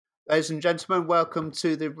Ladies and gentlemen, welcome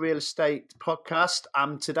to the Real Estate Podcast.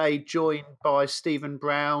 I'm today joined by Stephen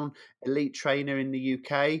Brown, elite trainer in the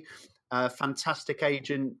UK, a fantastic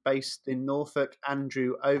agent based in Norfolk,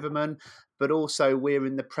 Andrew Overman, but also we're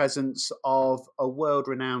in the presence of a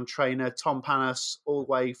world-renowned trainer, Tom Panos, all the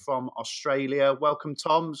way from Australia. Welcome,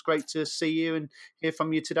 Tom. It's great to see you and hear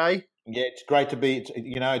from you today. Yeah, it's great to be.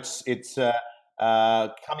 It's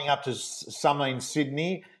coming up to summer in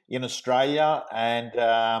Sydney, in Australia, and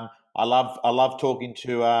I love talking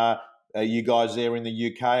to you guys there in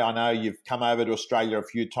the UK. I know you've come over to Australia a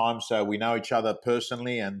few times, so we know each other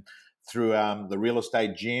personally and through the real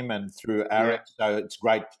estate gym and through Eric. Yeah. So it's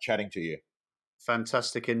great chatting to you.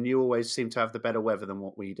 Fantastic. And you always seem to have the better weather than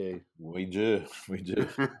what we do. We do.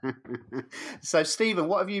 So, Stephen,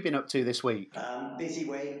 what have you been up to this week? Busy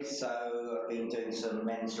week, so I've been doing some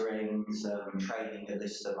mentoring, some training, a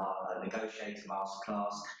list of our negotiator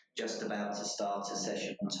masterclass, just about to start a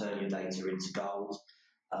session on turn your data into gold.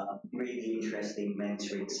 Really interesting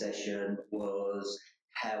mentoring session was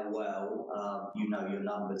how well you know your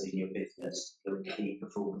numbers in your business, your key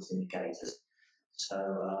performance indicators. So,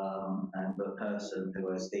 and the person who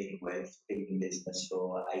I was dealing with, been in business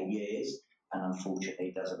for 8 years, and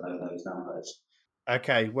unfortunately doesn't know those numbers.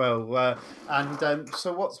 Okay, well,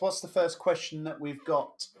 so what's the first question that we've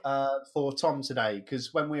got for Tom today?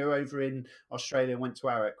 Because when we were over in Australia and went to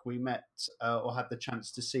ARIC, we met or had the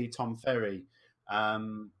chance to see Tom Ferry,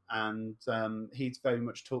 and he's very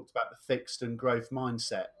much talked about the fixed and growth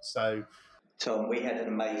mindset. So, Tom, we had an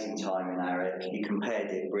amazing time in ARIC. You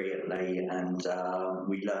compared it brilliantly, and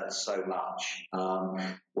we learned so much.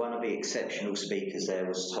 One of the exceptional speakers there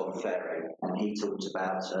was Tom Ferry, and he talked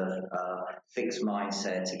about a fixed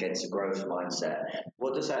mindset against a growth mindset.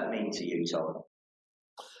 What does that mean to you, Tom?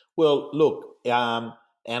 Well, look, and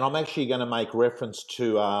I'm actually going to make reference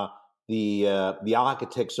to the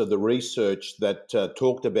architects of the research that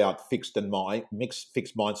talked about fixed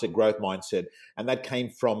mindset, growth mindset, and that came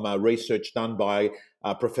from research done by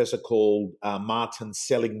a professor called Martin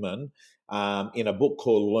Seligman in a book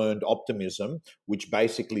called Learned Optimism, which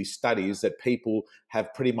basically studies that people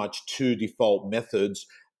have pretty much two default methods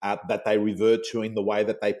that they revert to in the way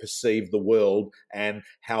that they perceive the world and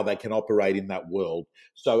how they can operate in that world.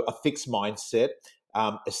 So a fixed mindset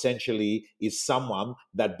essentially is someone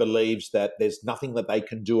that believes that there's nothing that they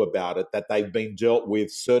can do about it, that they've been dealt with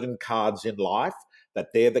certain cards in life, that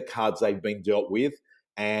they're the cards they've been dealt with,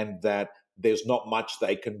 and that there's not much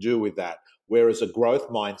they can do with that. Whereas a growth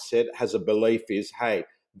mindset has a belief is, hey,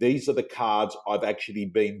 these are the cards I've actually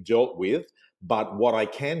been dealt with, but what I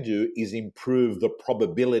can do is improve the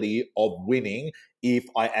probability of winning if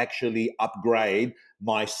I actually upgrade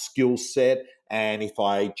my skill set and if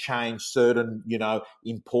I change certain,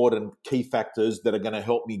 important key factors that are going to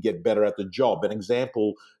help me get better at the job. An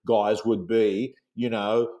example, guys, would be,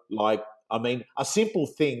 a simple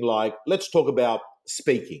thing like, let's talk about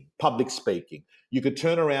speaking, public speaking. You could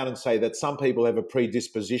turn around and say that some people have a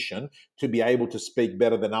predisposition to be able to speak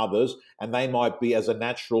better than others, and they might be, as a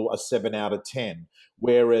natural, a 7 out of 10,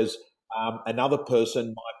 whereas another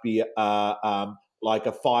person might be like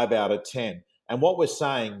a 5 out of 10. And what we're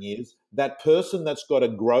saying is that person that's got a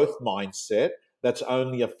growth mindset that's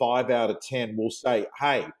only a 5 out of 10 will say,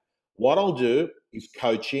 hey, what I'll do is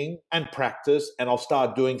coaching and practice, and I'll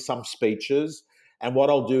start doing some speeches. And what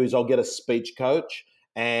I'll do is I'll get a speech coach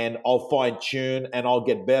and I'll fine tune and I'll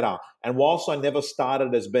get better. And whilst I never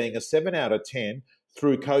started as being a 7 out of 10,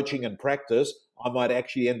 through coaching and practice, I might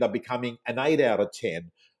actually end up becoming an 8 out of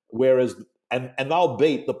 10. Whereas, and they'll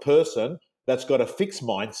beat the person that's got a fixed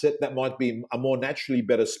mindset that might be a more naturally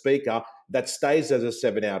better speaker that stays as a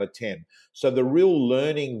 7 out of 10. So the real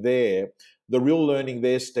learning there,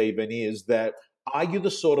 Stephen, is that are you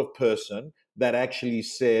the sort of person that actually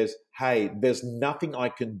says, hey, there's nothing I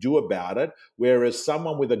can do about it, whereas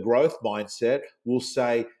someone with a growth mindset will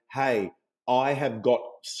say, hey, I have got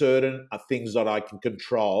certain things that I can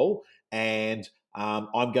control, and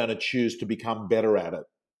I'm going to choose to become better at it.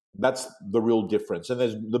 That's the real difference. And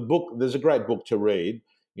there's a great book to read,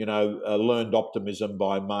 Learned Optimism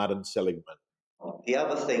by Martin Seligman. The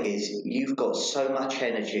other thing is you've got so much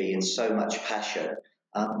energy and so much passion.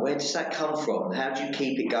 Where does that come from? How do you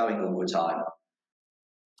keep it going all the time?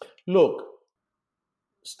 Look,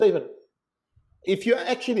 Stephen, if you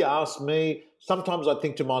actually ask me, sometimes I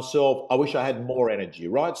think to myself, I wish I had more energy,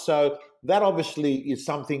 right? So that obviously is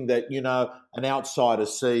something that, an outsider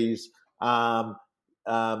sees,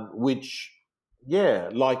 which,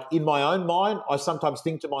 like in my own mind, I sometimes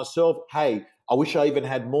think to myself, hey, I wish I even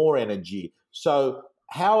had more energy. So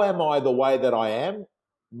how am I the way that I am?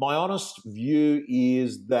 My honest view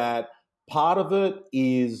is that part of it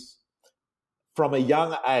is from a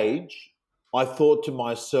young age, I thought to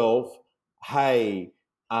myself, hey,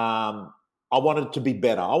 I wanted to be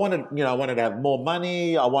better. I wanted to have more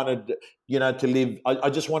money. I wanted, to live. I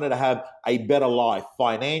just wanted to have a better life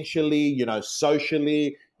financially,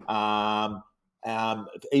 socially, um,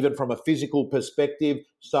 even from a physical perspective.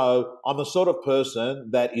 So I'm the sort of person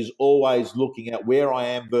that is always looking at where I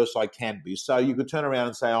am versus I can be. So you could turn around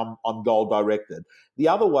and say I'm goal directed. The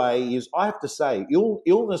other way is I have to say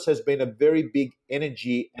illness has been a very big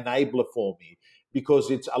energy enabler for me because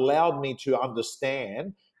it's allowed me to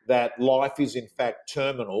understand that life is in fact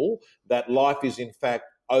terminal, that life is in fact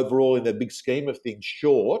overall in the big scheme of things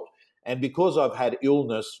short. And because I've had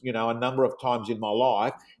illness, a number of times in my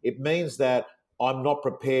life, it means that I'm not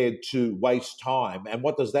prepared to waste time. And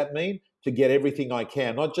what does that mean? To get everything I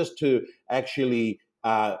can, not just to actually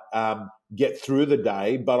get through the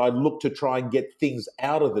day, but I look to try and get things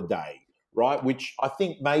out of the day, right? Which I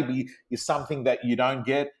think maybe is something that you don't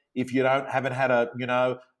get if you haven't had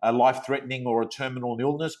a life-threatening or a terminal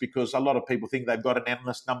illness, because a lot of people think they've got an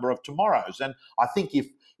endless number of tomorrows. And I think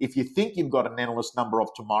if you think you've got an endless number of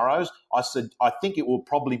tomorrows, I think it will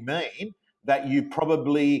probably mean that you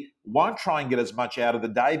probably won't try and get as much out of the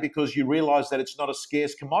day because you realize that it's not a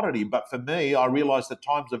scarce commodity. But for me, I realize that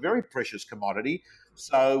time's a very precious commodity.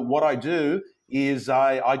 So what I do is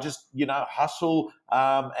I just, hustle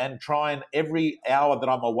and try, and every hour that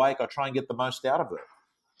I'm awake, I try and get the most out of it.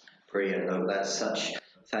 Brilliant. Look, that's such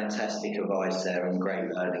fantastic advice there and great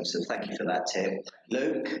learning. So thank you for that tip.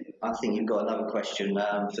 Luke, I think you've got another question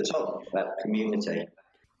for Tom about community.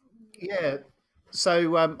 Yeah.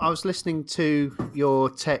 So I was listening to your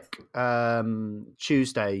Tech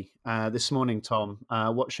Tuesday this morning, Tom,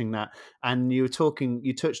 watching that, and you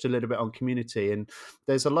touched a little bit on community, and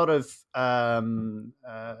there's a lot of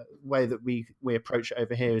way that we approach it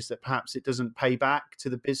over here is that perhaps it doesn't pay back to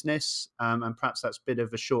the business, and perhaps that's a bit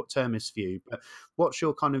of a short-termist view. But what's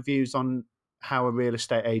your kind of views on how a real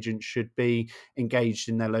estate agent should be engaged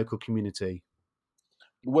in their local community?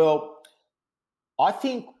 Well, I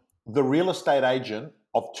think the real estate agent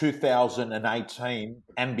of 2018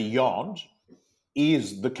 and beyond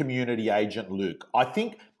is the community agent, Luke. I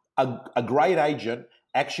think a great agent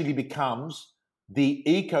actually becomes the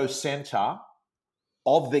eco center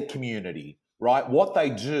of the community, right? What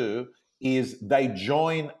they do is they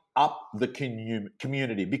join up the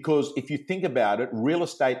community, because if you think about it, real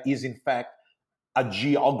estate is in fact a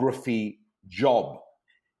geography job.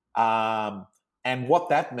 Um, and what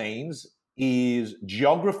that means is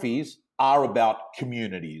geographies are about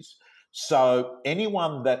communities. So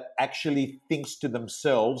anyone that actually thinks to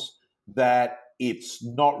themselves that it's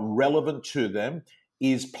not relevant to them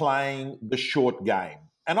is playing the short game.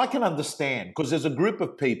 And I can understand, because there's a group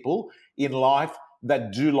of people in life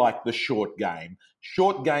that do like the short game.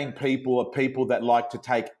 Short game people are people that like to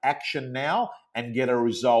take action now and get a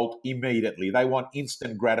result immediately. They want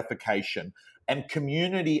instant gratification. And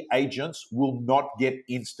community agents will not get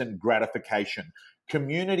instant gratification.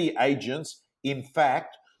 Community agents, in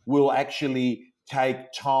fact, will actually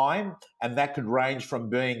take time, and that could range from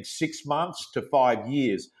being 6 months to 5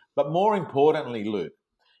 years. But more importantly, Luke,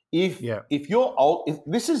 if you're old, if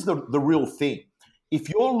this is the real thing. If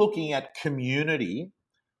you're looking at community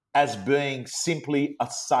as being simply a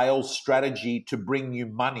sales strategy to bring you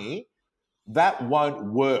money, that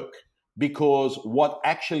won't work, because what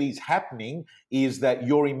actually is happening is that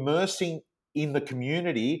you're immersing in the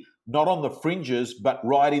community, not on the fringes, but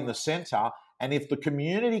right in the center. And if the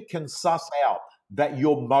community can suss out that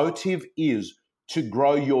your motive is to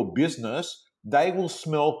grow your business, they will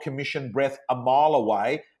smell commission breath a mile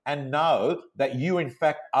away and know that you, in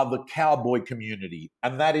fact, are the cowboy community.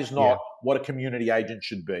 And that is not what a community agent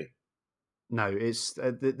should be. No, it's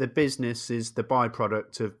the business is the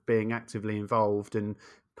byproduct of being actively involved and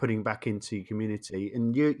putting back into your community.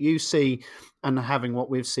 And you see, and having what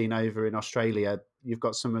we've seen over in Australia, you've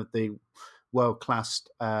got some of the world-class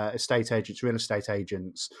estate agents, real estate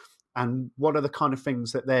agents. And what are the kind of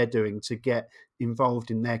things that they're doing to get involved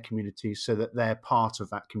in their community so that they're part of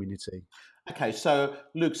that community? Okay, so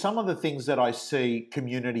Luke, some of the things that I see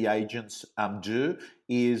community agents do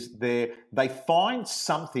is they find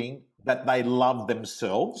something that they love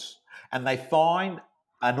themselves, and they find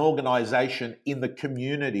an organization in the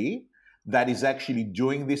community that is actually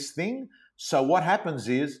doing this thing. So what happens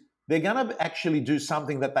is they're going to actually do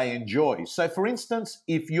something that they enjoy. So for instance,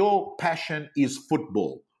 if your passion is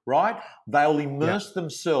football, right, they'll immerse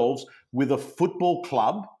themselves with a football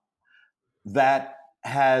club that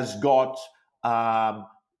has got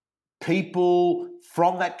people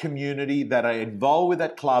from that community that are involved with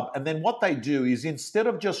that club. And then what they do is, instead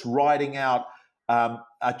of just writing out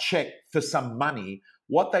a check for some money.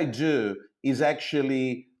 What they do is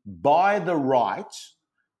actually buy the right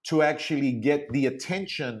to actually get the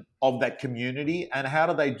attention of that community. And how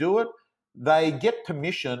do they do it? They get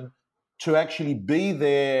permission to actually be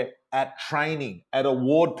there at training, at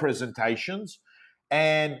award presentations,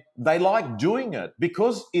 and they like doing it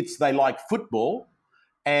because they like football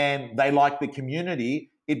and they like the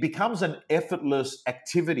community. It becomes an effortless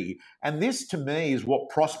activity. And this to me is what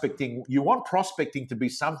prospecting, you want prospecting to be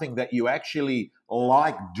something that you actually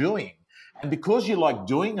like doing. And because you like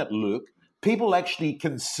doing it, Luke, people actually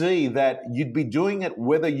can see that you'd be doing it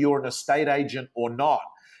whether you're an estate agent or not.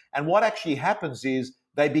 And what actually happens is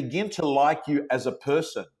they begin to like you as a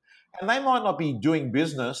person. And they might not be doing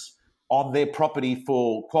business on their property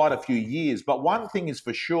for quite a few years, but one thing is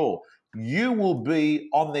for sure, you will be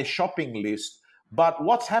on their shopping list. But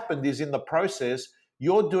what's happened is in the process,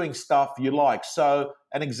 you're doing stuff you like. So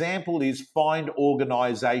an example is find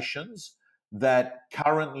organizations that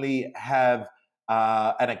currently have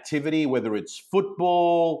an activity, whether it's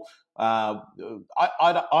football, I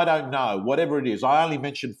don't know, whatever it is. I only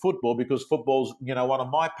mentioned football because football's, one of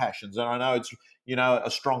my passions. And I know it's,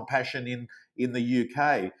 a strong passion in the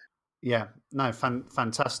UK. Yeah, no,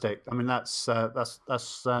 fantastic. I mean, that's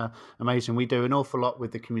amazing. We do an awful lot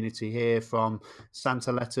with the community here, from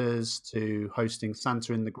Santa letters to hosting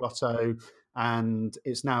Santa in the grotto, and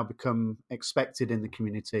it's now become expected in the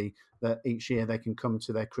community that each year they can come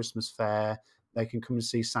to their Christmas fair. They can come and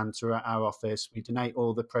see Santa at our office. We donate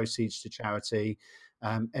all the proceeds to charity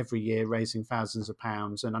every year, raising thousands of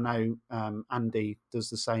pounds. And I know Andy does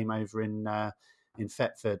the same over in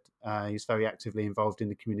Thetford. He's very actively involved in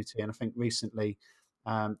the community, and I think recently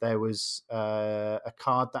there was a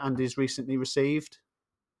card that Andy's recently received.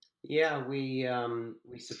 Yeah, we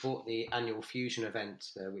support the annual Fusion event,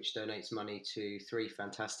 which donates money to three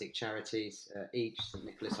fantastic charities, each St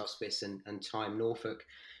Nicholas Hospice and Time Norfolk.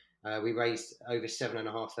 We raised over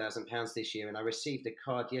 £7,500 this year, and I received a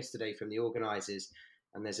card yesterday from the organisers,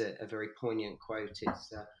 and there's a very poignant quote.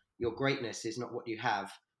 It's "Your greatness is not what you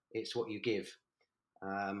have; it's what you give."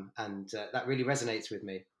 And that really resonates with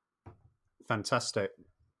me. Fantastic.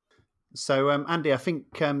 So, Andy, I think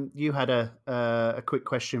you had a quick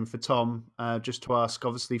question for Tom, just to ask,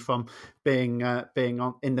 obviously, from being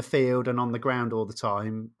in the field and on the ground all the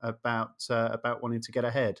time, about wanting to get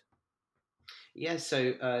ahead. Yeah,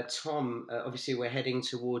 so Tom, obviously we're heading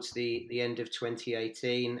towards the end of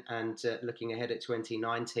 2018 and looking ahead at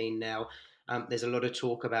 2019 now. There's a lot of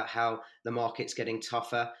talk about how the market's getting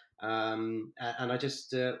tougher. And I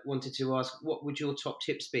just wanted to ask, what would your top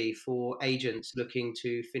tips be for agents looking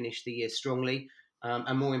to finish the year strongly,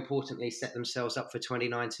 and more importantly, set themselves up for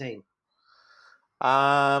 2019?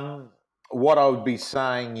 What I would be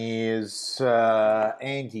saying is,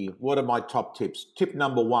 Andy, what are my top tips? Tip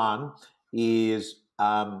number one is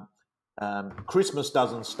Christmas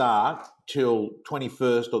doesn't start till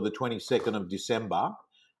 21st or the 22nd of December.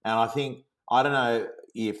 And I don't know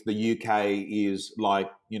if the UK is like,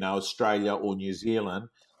 Australia or New Zealand,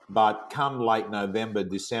 but come late November,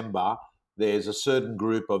 December, there's a certain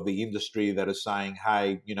group of the industry that are saying,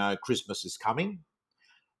 hey, Christmas is coming.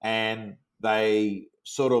 And they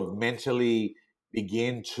sort of mentally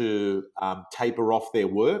begin to taper off their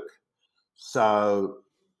work. So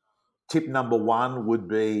tip number one would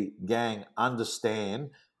be, gang, understand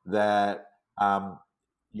that,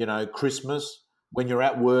 Christmas, when you're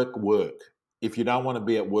at work, work. If you don't want to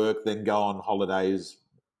be at work, then go on holidays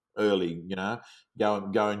early,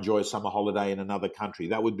 go enjoy summer holiday in another country.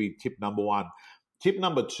 That would be tip number one. Tip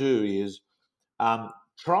number two is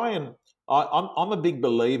try and, I'm a big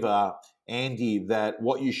believer, Andy, that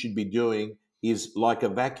what you should be doing is like a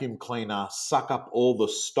vacuum cleaner, suck up all the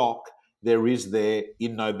stock there is there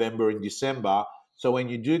in November and December. So when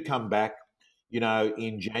you do come back,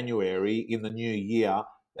 in January, in the new year,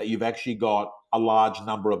 that you've actually got a large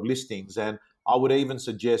number of listings. And I would even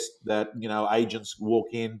suggest that, agents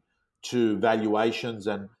walk in to valuations,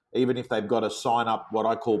 and even if they've got to sign up what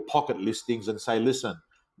I call pocket listings and say, listen,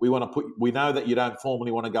 we know that you don't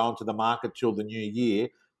formally want to go into the market till the new year,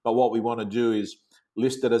 but what we want to do is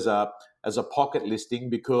list it as a pocket listing,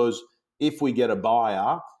 because if we get a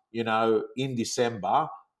buyer, in December,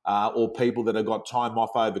 or people that have got time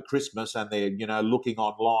off over Christmas and they're, looking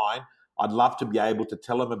online, I'd love to be able to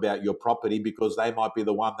tell them about your property, because they might be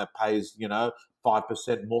the one that pays,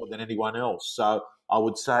 5% more than anyone else. So I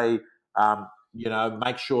would say,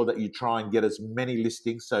 make sure that you try and get as many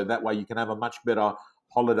listings, so that way you can have a much better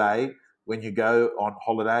holiday when you go on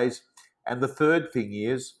holidays. And the third thing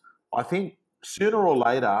is, I think sooner or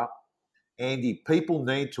later, Andy, people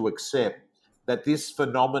need to accept that this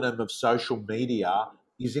phenomenon of social media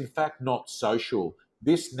is in fact not social.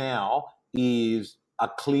 This now is a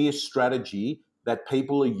clear strategy that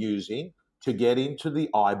people are using to get into the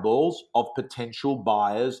eyeballs of potential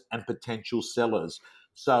buyers and potential sellers.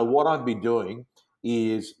 So what I've been doing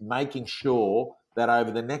is making sure that over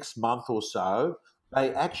the next month or so,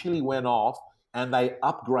 they actually went off and they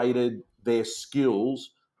upgraded their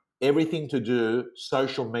skills, everything to do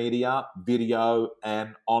social media, video,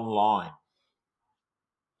 and online.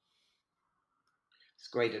 It's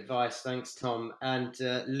great advice. Thanks, Tom. And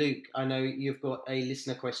Luke, I know you've got a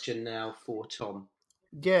listener question now for Tom.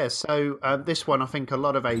 Yeah, so this one I think a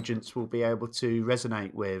lot of agents will be able to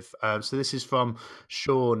resonate with. So this is from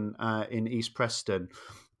Sean in East Preston.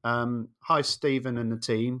 Hi, Stephen and the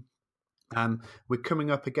team. We're coming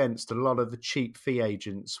up against a lot of the cheap fee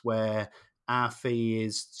agents where our fee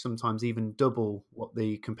is sometimes even double what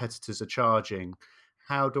the competitors are charging.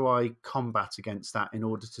 How do I combat against that in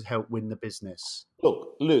order to help win the business?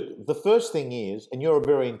 Look, Luke, the first thing is, and you're a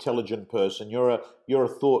very intelligent person, you're a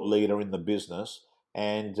thought leader in the business,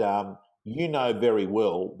 and you know very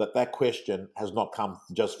well that that question has not come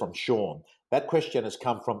just from Sean. That question has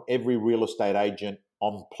come from every real estate agent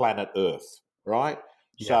on planet Earth, right?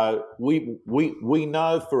 Yeah. So we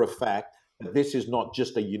know for a fact that this is not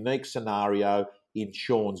just a unique scenario in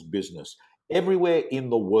Sean's business. Everywhere in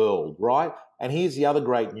the world, right? And here's the other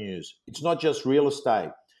great news. It's not just real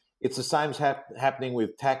estate. It's the same happening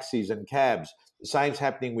with taxis and cabs. The same's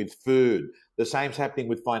happening with food. The same's happening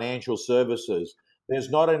with financial services. There's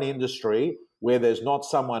not an industry where there's not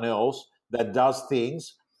someone else that does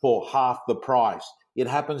things for half the price. It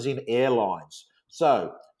happens in airlines.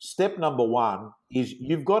 So step number one is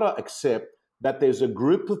you've got to accept that there's a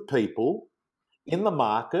group of people in the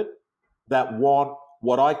market that want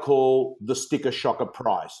what I call the sticker shocker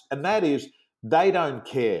price. And that is they don't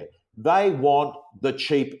care. They want the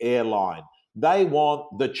cheap airline. They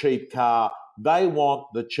want the cheap car. They want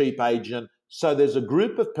the cheap agent. So there's a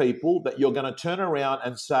group of people that you're going to turn around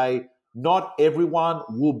and say, not everyone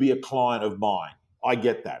will be a client of mine. I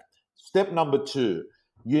get that. Step number two,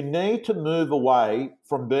 you need to move away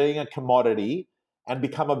from being a commodity and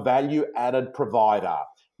become a value-added provider.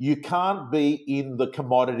 You can't be in the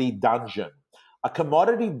commodity dungeon. A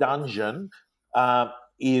commodity dungeon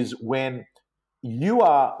is when you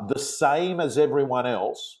are the same as everyone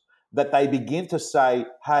else, that they begin to say,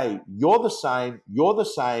 hey, you're the same, you're the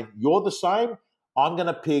same, you're the same. I'm going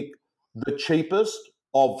to pick the cheapest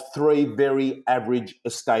of three very average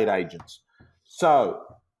estate agents. So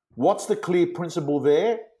what's the clear principle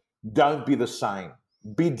there? Don't be the same.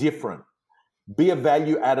 Be different. Be a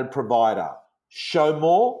value-added provider. Show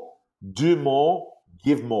more, do more,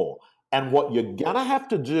 give more. And what you're going to have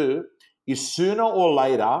to do is sooner or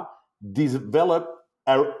later develop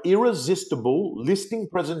an irresistible listing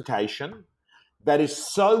presentation that is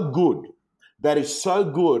so good,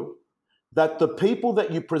 that the people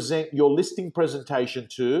that you present your listing presentation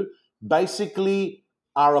to basically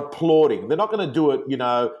are applauding. They're not going to do it,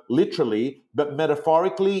 literally, but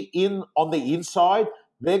metaphorically on the inside,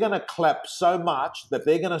 they're going to clap so much that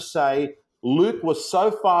they're going to say, Luke was so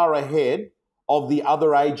far ahead of the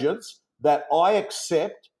other agents that I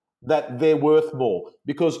accept that they're worth more.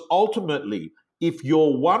 Because ultimately, if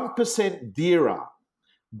you're 1% dearer,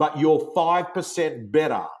 but you're 5%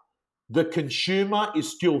 better, the consumer is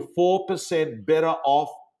still 4% better off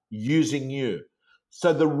using you.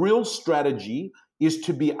 So the real strategy is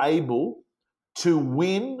to be able to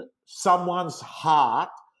win someone's heart,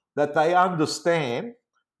 that they understand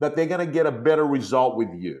that they're going to get a better result with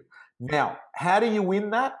you. Now, how do you win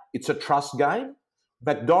that? It's a trust game.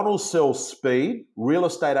 McDonald's sells speed, real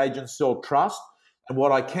estate agents sell trust. And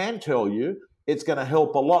what I can tell you, it's going to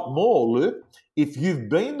help a lot more, Luke, if you've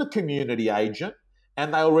been the community agent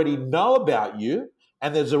and they already know about you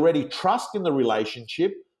and there's already trust in the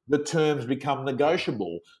relationship, the terms become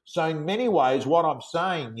negotiable. So in many ways, what I'm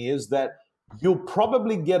saying is that you'll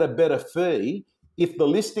probably get a better fee if the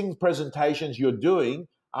listing presentations you're doing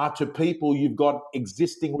are to people you've got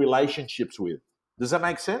existing relationships with. Does that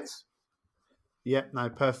make sense? Yeah, no,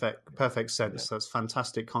 perfect sense. That's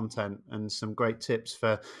fantastic content and some great tips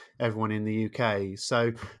for everyone in the UK.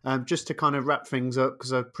 So just to kind of wrap things up,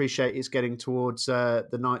 because I appreciate it's getting towards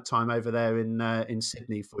the night time over there in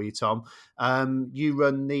Sydney for you, Tom. You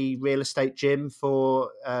run the real estate gym for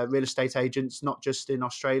real estate agents, not just in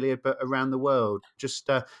Australia, but around the world. Just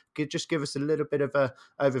give us a little bit of a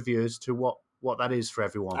overview as to what that is for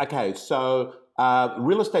everyone. Okay, so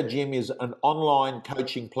Real Estate Gym is an online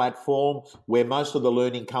coaching platform where most of the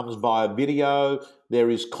learning comes via video. There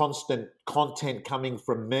is constant content coming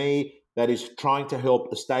from me that is trying to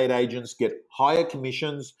help estate agents get higher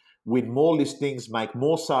commissions, win more listings, make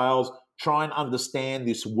more sales, try and understand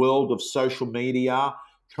this world of social media,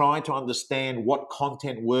 trying to understand what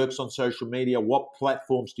content works on social media, what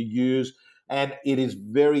platforms to use. And it is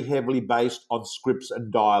very heavily based on scripts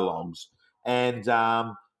and dialogues. And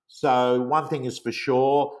so one thing is for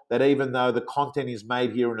sure, that even though the content is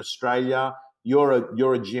made here in Australia, you're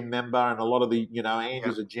a gym member, and a lot of the,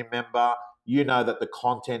 Andy's a gym member. You know that the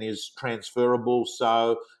content is transferable.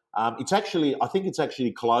 So I think it's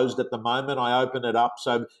actually closed at the moment. I open it up.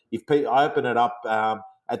 So I open it up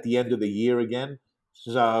at the end of the year again.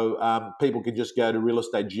 So people can just go to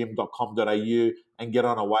realestategym.com.au and get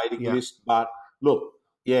on a waiting list. But look,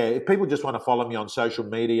 if people just want to follow me on social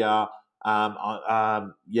media,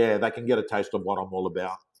 they can get a taste of what I'm all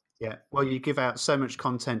about. Yeah, well, you give out so much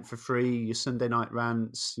content for free, your Sunday night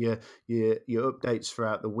rants, your updates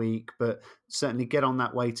throughout the week, but certainly get on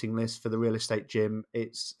that waiting list for the Real Estate Gym.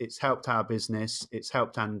 It's helped our business, it's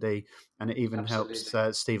helped Andy, and it even helps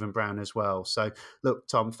Stephen Brown as well. So, look,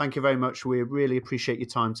 Tom, thank you very much. We really appreciate your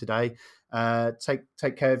time today.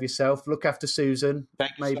 Take care of yourself. Look after Susan.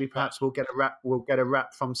 Thank you. Maybe perhaps we'll get a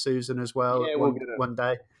wrap from Susan as well. Yeah, one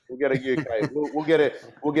day. We'll get a UK. We'll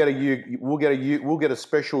get a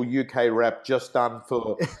special UK wrap just done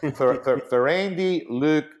for Andy,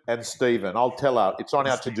 Luke, and Stephen. I'll tell her it's on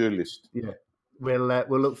our to-do list. Yeah, we'll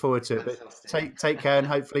look forward to it. But take care, and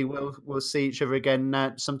hopefully we'll see each other again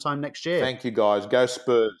sometime next year. Thank you, guys. Go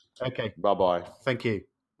Spurs. Okay. Bye-bye. Thank you.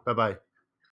 Bye-bye.